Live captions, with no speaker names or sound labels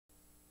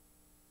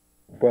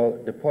Well,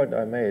 the point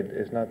I made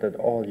is not that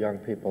all young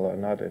people are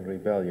not in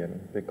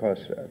rebellion, because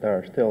there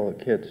are still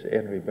kids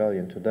in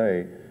rebellion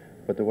today,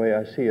 but the way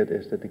I see it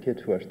is that the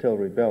kids who are still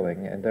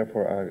rebelling and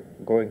therefore are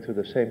going through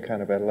the same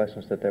kind of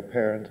adolescence that their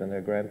parents and their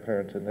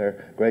grandparents and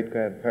their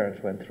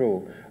great-grandparents went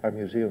through are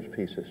museum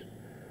pieces.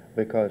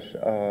 Because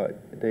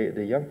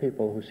the young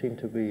people who seem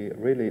to be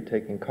really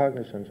taking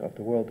cognizance of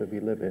the world that we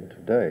live in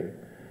today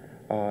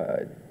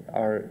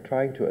are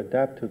trying to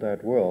adapt to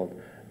that world,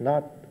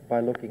 not by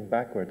looking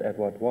backward at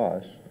what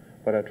was,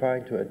 but are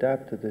trying to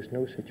adapt to this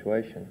new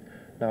situation.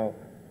 Now,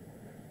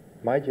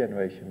 my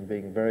generation,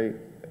 being very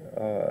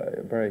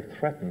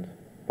threatened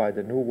by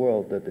the new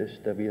world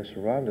that we are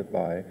surrounded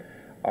by,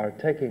 are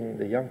taking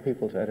the young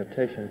people's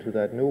adaptation to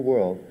that new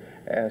world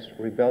as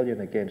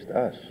rebellion against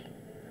us.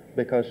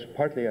 Because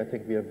partly I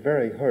think we are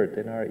very hurt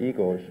in our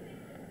egos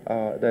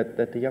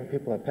that the young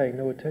people are paying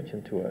no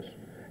attention to us.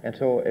 And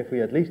so if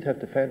we at least have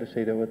the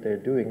fantasy that what they're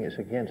doing is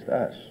against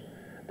us,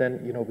 then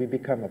we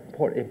become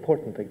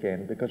important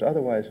again, because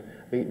otherwise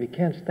we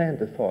can't stand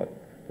the thought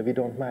that we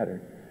don't matter.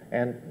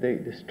 And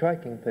the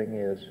striking thing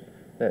is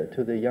that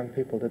to the young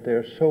people that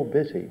they're so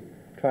busy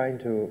trying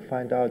to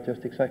find out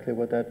just exactly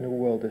what that new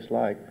world is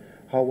like,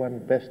 how one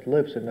best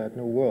lives in that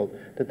new world,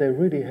 that they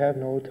really have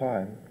no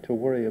time to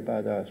worry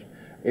about us.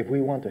 If we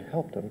want to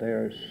help them, they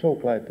are so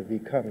glad that we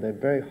come. They're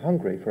very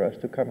hungry for us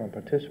to come and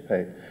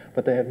participate,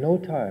 but they have no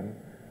time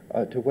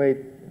to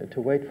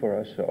wait for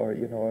us, or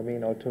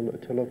or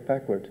to look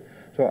backwards.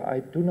 So I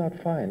do not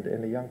find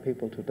in the young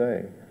people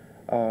today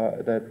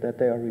that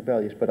they are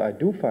rebellious, but I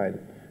do find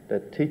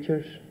that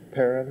teachers,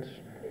 parents,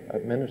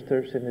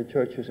 ministers in the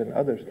churches and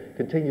others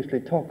continuously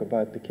talk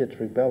about the kids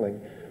rebelling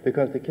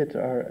because the kids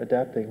are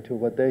adapting to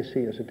what they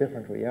see as a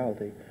different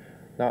reality.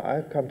 Now,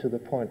 I've come to the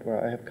point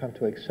where I have come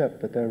to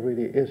accept that there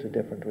really is a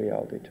different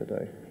reality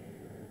today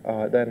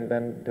than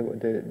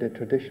the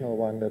traditional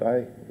one that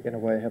I, in a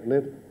way, have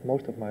lived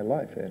most of my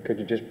life in. Could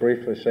you just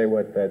briefly say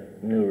what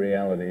that new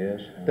reality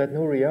is? That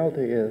new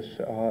reality is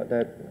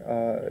that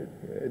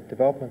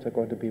developments are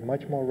going to be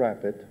much more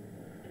rapid,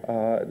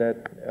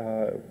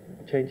 that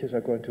changes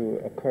are going to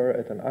occur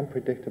at an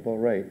unpredictable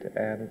rate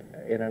and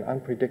in an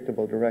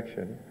unpredictable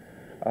direction,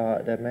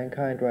 that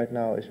mankind right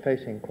now is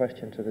facing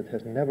questions that it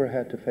has never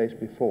had to face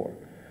before.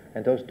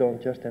 And those don't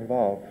just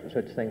involve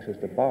such things as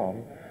the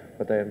bomb,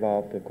 but they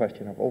involve the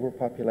question of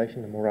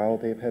overpopulation, the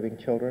morality of having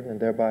children, and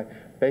thereby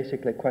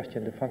basically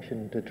question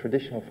the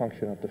traditional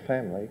function of the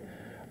family.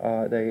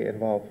 They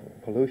involve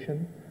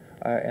pollution,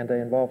 and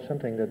they involve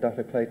something that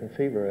Dr. Clayton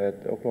Fever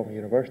at Oklahoma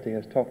University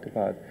has talked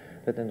about,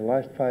 that in the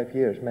last 5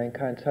 years,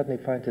 mankind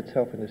suddenly finds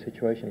itself in a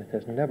situation it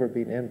has never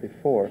been in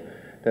before,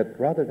 that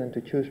rather than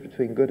to choose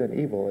between good and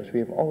evil, as we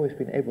have always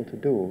been able to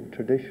do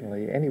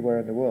traditionally anywhere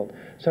in the world,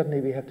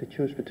 suddenly we have to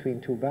choose between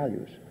two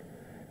values.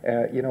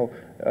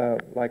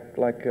 Like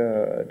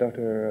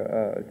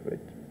Dr.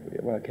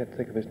 Well, I can't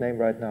think of his name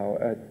right now,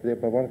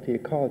 but one of the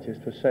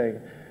ecologists was saying,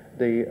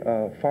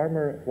 the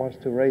farmer wants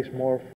to raise more